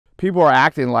people are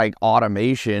acting like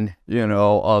automation, you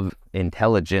know, of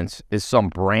intelligence is some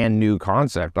brand new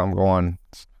concept. I'm going,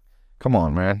 come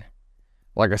on, man.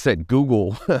 Like I said,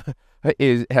 Google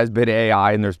has been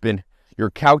AI, and there's been, your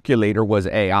calculator was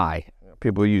AI.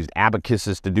 People used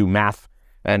abacuses to do math,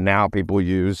 and now people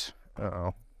use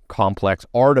complex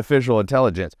artificial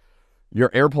intelligence.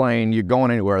 Your airplane, you're going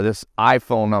anywhere. This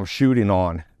iPhone I'm shooting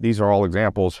on, these are all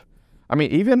examples. I mean,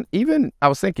 even I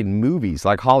was thinking movies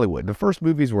like Hollywood. The first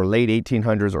movies were late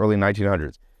 1800s, early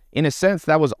 1900s. In a sense,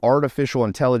 that was artificial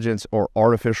intelligence or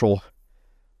artificial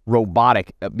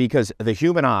robotic, because the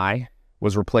human eye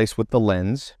was replaced with the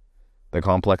lens, the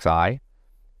complex eye,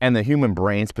 and the human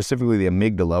brain, specifically the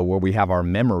amygdala, where we have our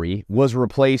memory, was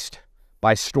replaced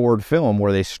by stored film,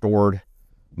 where they stored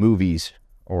movies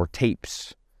or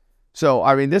tapes. So,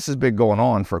 I mean, this has been going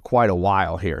on for quite a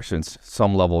while here, since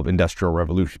some level of industrial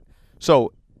revolution.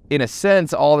 So, in a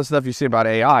sense, all the stuff you see about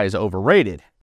AI is overrated.